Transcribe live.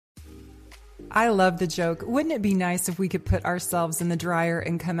I love the joke. Wouldn't it be nice if we could put ourselves in the dryer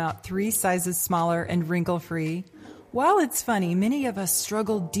and come out 3 sizes smaller and wrinkle-free? While it's funny, many of us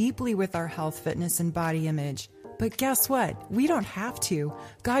struggle deeply with our health, fitness, and body image. But guess what? We don't have to.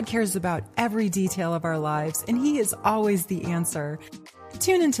 God cares about every detail of our lives, and He is always the answer.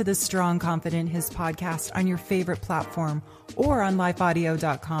 Tune into the Strong Confident His podcast on your favorite platform or on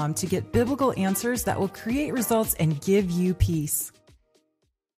lifeaudio.com to get biblical answers that will create results and give you peace.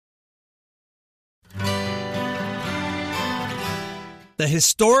 The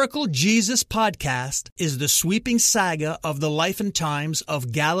Historical Jesus Podcast is the sweeping saga of the life and times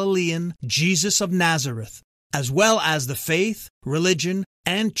of Galilean Jesus of Nazareth, as well as the faith, religion,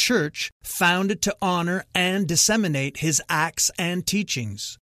 and church founded to honor and disseminate his acts and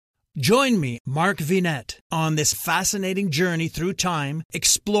teachings. Join me, Mark Vinette, on this fascinating journey through time,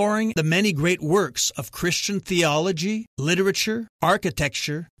 exploring the many great works of Christian theology, literature,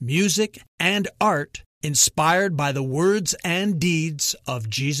 architecture, music, and art inspired by the words and deeds of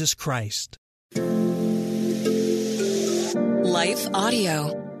Jesus Christ. Life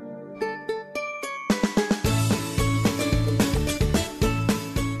Audio.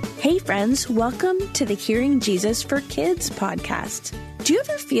 Hey friends, welcome to the Hearing Jesus for Kids podcast. Do you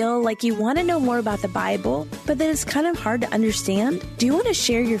ever feel like you want to know more about the Bible, but then it's kind of hard to understand? Do you want to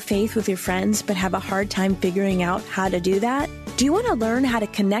share your faith with your friends, but have a hard time figuring out how to do that? Do you want to learn how to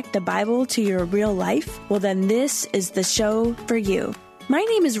connect the Bible to your real life? Well, then this is the show for you. My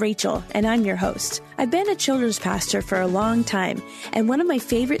name is Rachel, and I'm your host. I've been a children's pastor for a long time, and one of my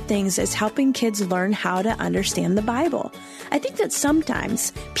favorite things is helping kids learn how to understand the Bible. I think that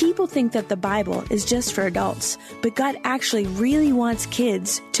sometimes people think that the Bible is just for adults, but God actually really wants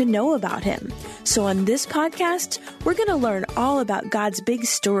kids to know about Him. So on this podcast, we're going to learn all about God's big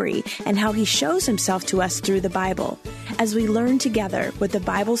story and how He shows Himself to us through the Bible. As we learn together what the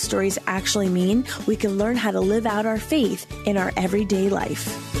Bible stories actually mean, we can learn how to live out our faith in our everyday life.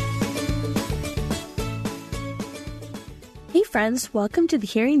 Hey friends, welcome to the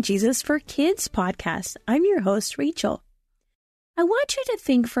Hearing Jesus for Kids podcast. I'm your host, Rachel. I want you to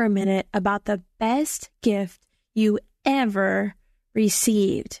think for a minute about the best gift you ever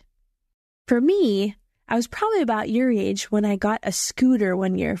received. For me, I was probably about your age when I got a scooter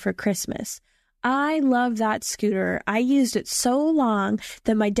one year for Christmas. I love that scooter. I used it so long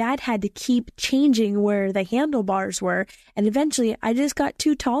that my dad had to keep changing where the handlebars were, and eventually I just got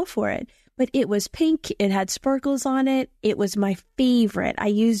too tall for it. But it was pink, it had sparkles on it, it was my favorite. I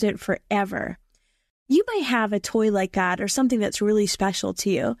used it forever. You might have a toy like that or something that's really special to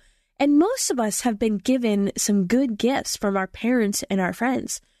you. And most of us have been given some good gifts from our parents and our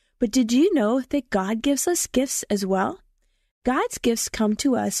friends. But did you know that God gives us gifts as well? God's gifts come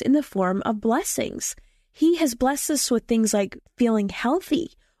to us in the form of blessings. He has blessed us with things like feeling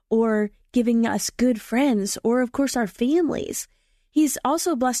healthy or giving us good friends or, of course, our families. He's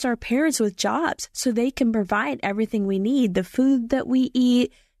also blessed our parents with jobs so they can provide everything we need, the food that we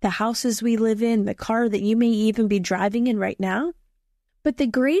eat, the houses we live in, the car that you may even be driving in right now. But the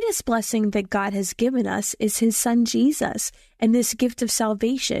greatest blessing that God has given us is His Son, Jesus, and this gift of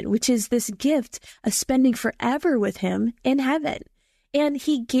salvation, which is this gift of spending forever with Him in heaven. And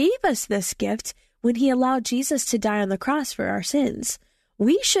He gave us this gift when He allowed Jesus to die on the cross for our sins.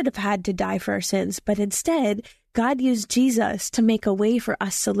 We should have had to die for our sins, but instead, God used Jesus to make a way for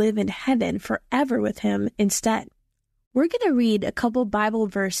us to live in heaven forever with Him instead. We're going to read a couple Bible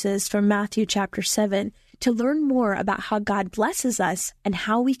verses from Matthew chapter 7 to learn more about how God blesses us and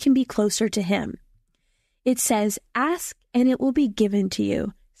how we can be closer to Him. It says, "Ask and it will be given to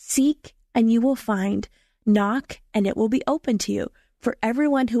you. Seek and you will find. Knock and it will be open to you. For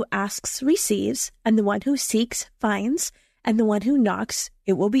everyone who asks receives, and the one who seeks finds, and the one who knocks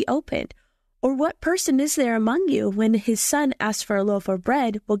it will be opened. Or what person is there among you when his son asks for a loaf of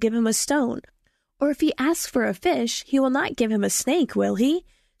bread will give him a stone? Or if he asks for a fish, he will not give him a snake, will he?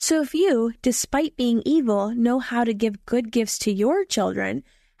 So if you, despite being evil, know how to give good gifts to your children,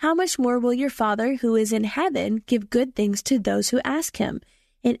 how much more will your Father who is in heaven give good things to those who ask Him?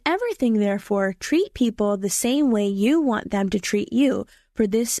 In everything, therefore, treat people the same way you want them to treat you, for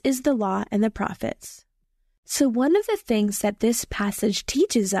this is the law and the prophets." So one of the things that this passage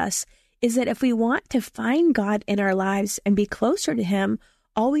teaches us is that if we want to find God in our lives and be closer to Him,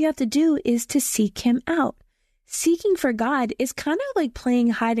 all we have to do is to seek Him out. Seeking for God is kind of like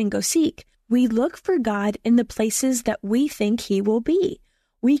playing hide and go seek. We look for God in the places that we think He will be.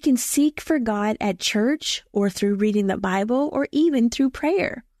 We can seek for God at church or through reading the Bible or even through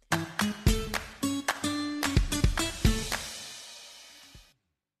prayer.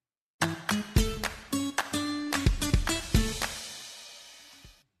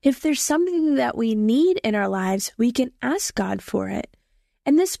 If there's something that we need in our lives, we can ask God for it.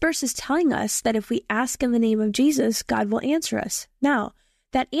 And this verse is telling us that if we ask in the name of Jesus, God will answer us. Now,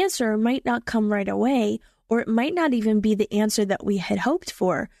 that answer might not come right away, or it might not even be the answer that we had hoped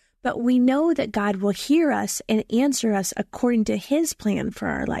for, but we know that God will hear us and answer us according to His plan for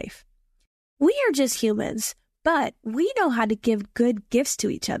our life. We are just humans, but we know how to give good gifts to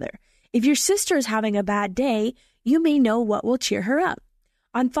each other. If your sister is having a bad day, you may know what will cheer her up.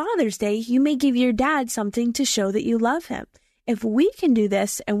 On Father's Day, you may give your dad something to show that you love him. If we can do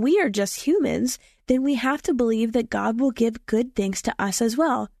this and we are just humans, then we have to believe that God will give good things to us as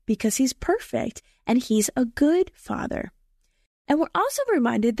well, because He's perfect and He's a good Father. And we're also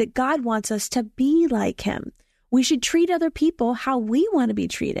reminded that God wants us to be like Him. We should treat other people how we want to be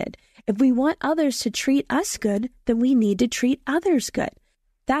treated. If we want others to treat us good, then we need to treat others good.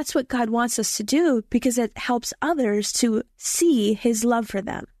 That's what God wants us to do because it helps others to see His love for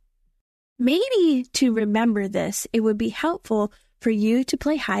them. Maybe to remember this, it would be helpful for you to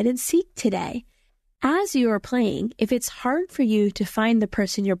play hide and seek today. As you are playing, if it's hard for you to find the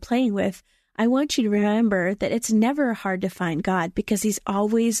person you're playing with, I want you to remember that it's never hard to find God because He's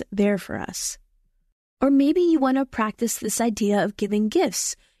always there for us. Or maybe you want to practice this idea of giving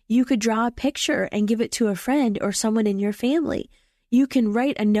gifts. You could draw a picture and give it to a friend or someone in your family. You can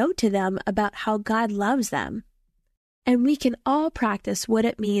write a note to them about how God loves them. And we can all practice what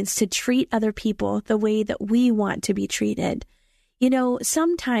it means to treat other people the way that we want to be treated. You know,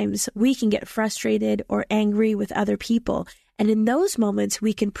 sometimes we can get frustrated or angry with other people, and in those moments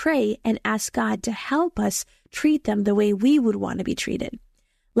we can pray and ask God to help us treat them the way we would want to be treated.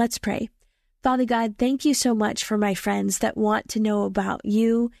 Let's pray. Father God, thank you so much for my friends that want to know about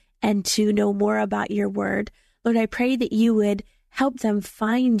you and to know more about your word. Lord, I pray that you would help them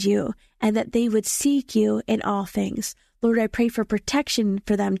find you and that they would seek you in all things. Lord, I pray for protection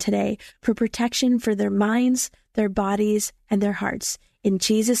for them today, for protection for their minds, their bodies, and their hearts. In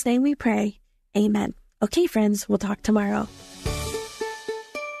Jesus' name we pray. Amen. Okay, friends, we'll talk tomorrow.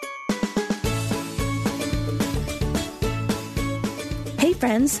 Hey,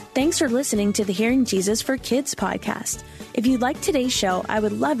 friends, thanks for listening to the Hearing Jesus for Kids podcast. If you liked today's show, I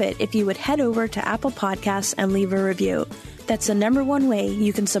would love it if you would head over to Apple Podcasts and leave a review. That's the number one way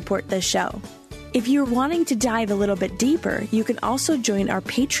you can support this show. If you're wanting to dive a little bit deeper, you can also join our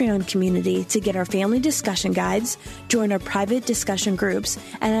Patreon community to get our family discussion guides, join our private discussion groups,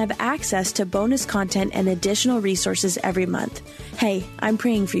 and have access to bonus content and additional resources every month. Hey, I'm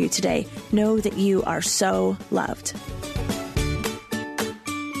praying for you today. Know that you are so loved.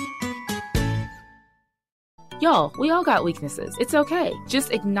 Y'all, we all got weaknesses. It's okay.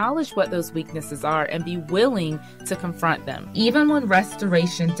 Just acknowledge what those weaknesses are and be willing to confront them. Even when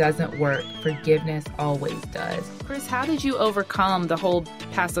restoration doesn't work, forgiveness always does. Chris, how did you overcome the whole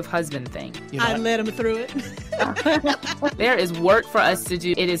passive husband thing? I led him through it. There is work for us to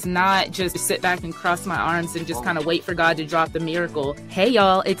do. It is not just sit back and cross my arms and just kind of wait for God to drop the miracle. Hey,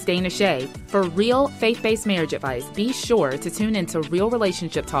 y'all, it's Dana Shea. For real faith-based marriage advice, be sure to tune into Real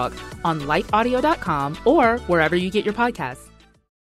Relationship Talk on lifeaudio.com or wherever you get your podcasts.